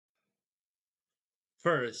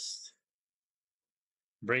First,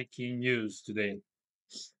 breaking news today.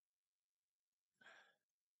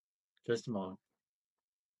 Just a moment.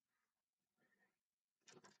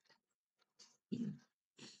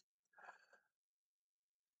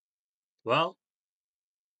 Well,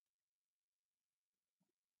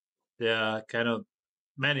 there are kind of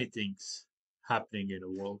many things happening in the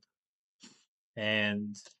world.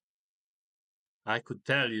 And I could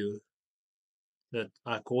tell you that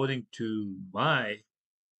according to my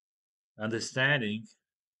understanding,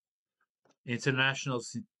 international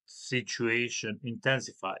situation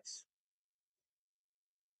intensifies.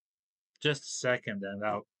 Just a second, and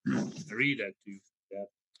I'll read that to you. Yeah,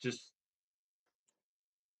 just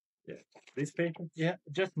yeah, this paper. Yeah,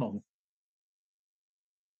 just a moment.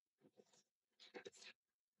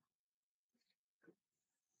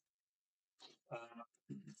 Uh,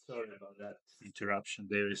 Sorry about that interruption.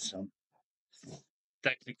 There is some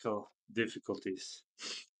technical difficulties.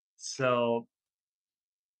 So,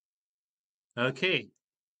 okay,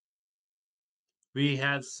 we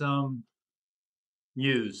have some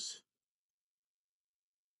news.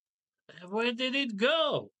 Where did it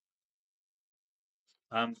go?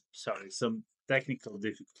 I'm sorry, some technical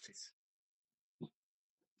difficulties.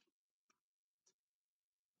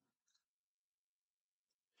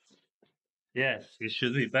 Yes, it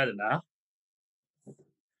should be better now.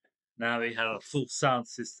 Now we have a full sound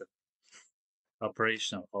system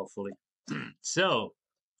operational, hopefully. So,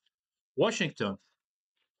 Washington.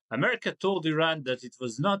 America told Iran that it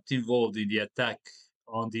was not involved in the attack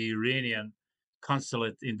on the Iranian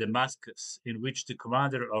consulate in Damascus, in which the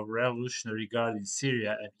commander of Revolutionary Guard in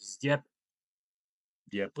Syria and his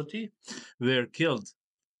deputy were killed,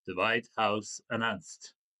 the White House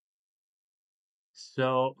announced.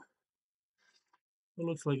 So it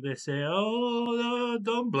looks like they say, oh,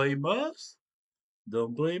 don't blame us.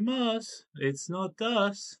 Don't blame us. It's not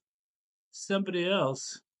us. Somebody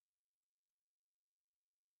else.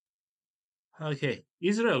 Okay.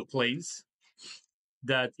 Israel claims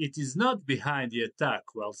that it is not behind the attack,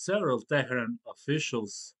 while several Tehran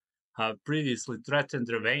officials have previously threatened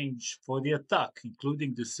revenge for the attack,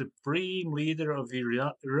 including the supreme leader of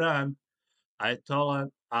Iran,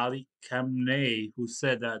 Ayatollah Ali Khamenei, who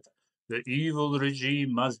said that the evil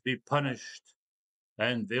regime must be punished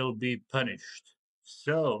and will be punished.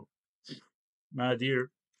 So, my dear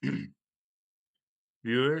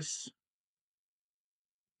viewers,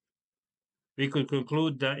 we could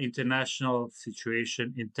conclude the international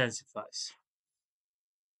situation intensifies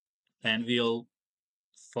and we'll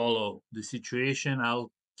follow the situation.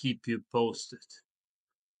 I'll keep you posted.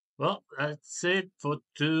 Well, that's it for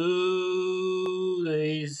 2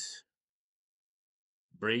 days.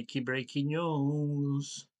 Breaky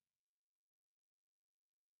news.